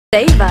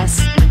Save us.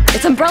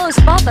 It's Umbrella's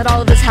fault that all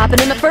of this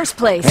happened in the first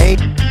place. Hey.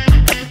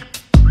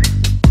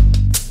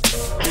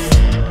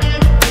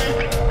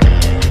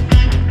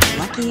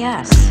 Lucky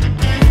us.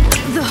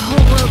 The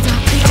whole world's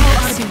out. They all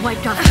ought to be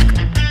wiped out.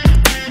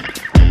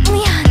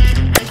 Leon!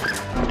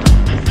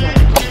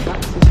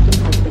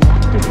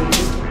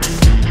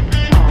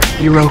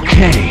 You're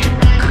okay.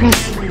 Chris,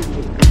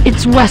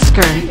 it's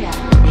Wesker.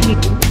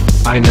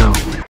 I know.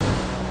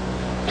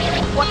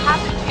 What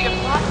happened to your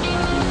body?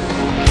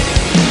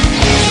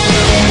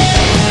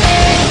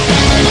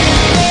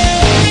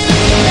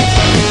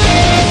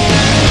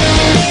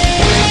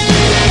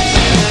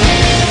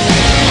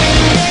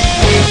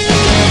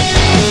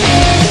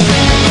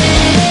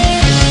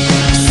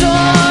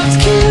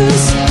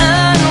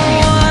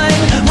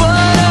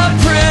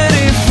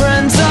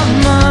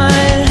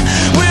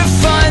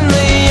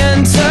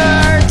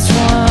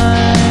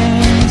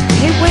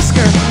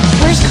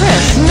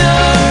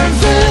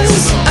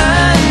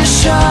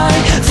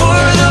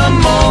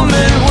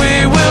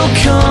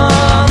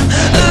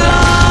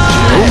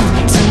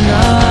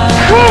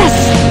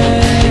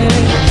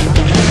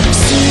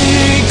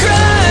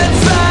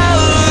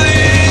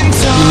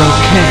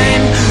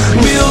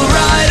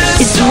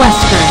 It's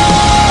Wesker.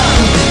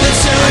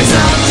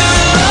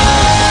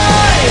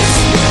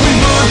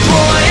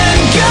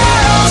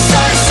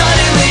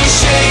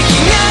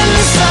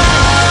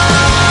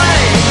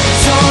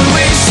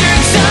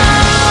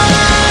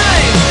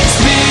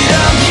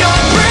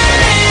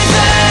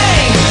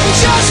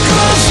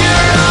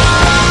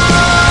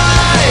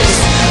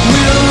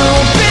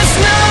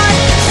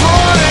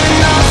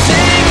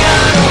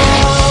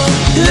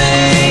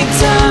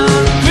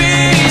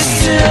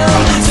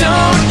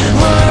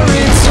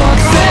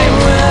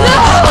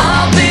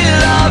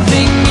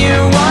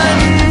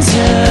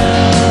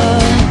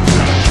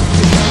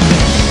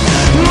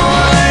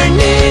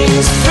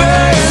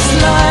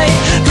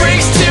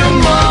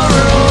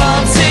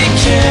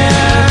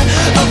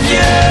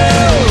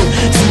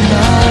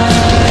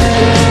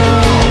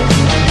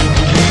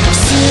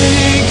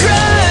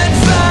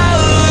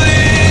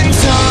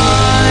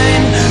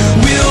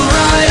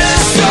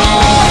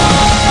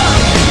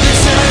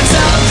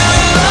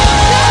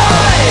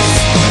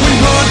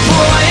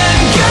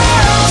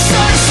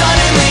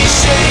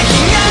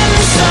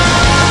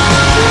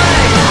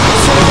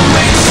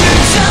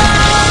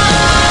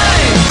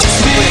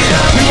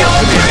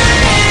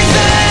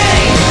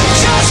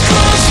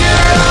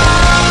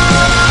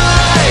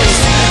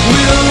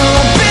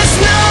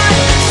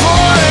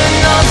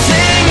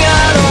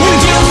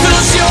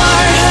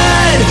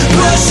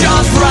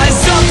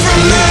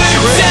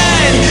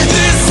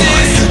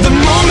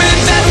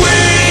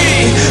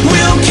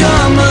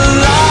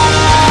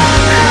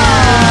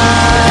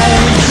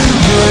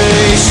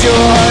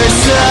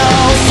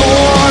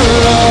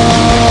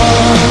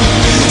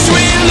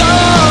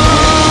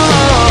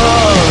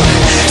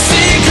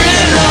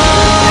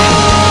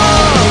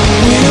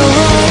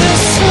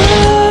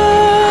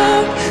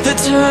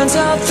 Turns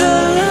out the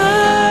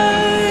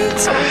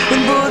lights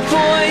when both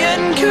boy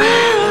and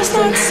girl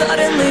start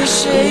suddenly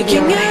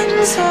shaking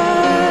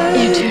inside.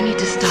 You do need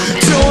to stop it.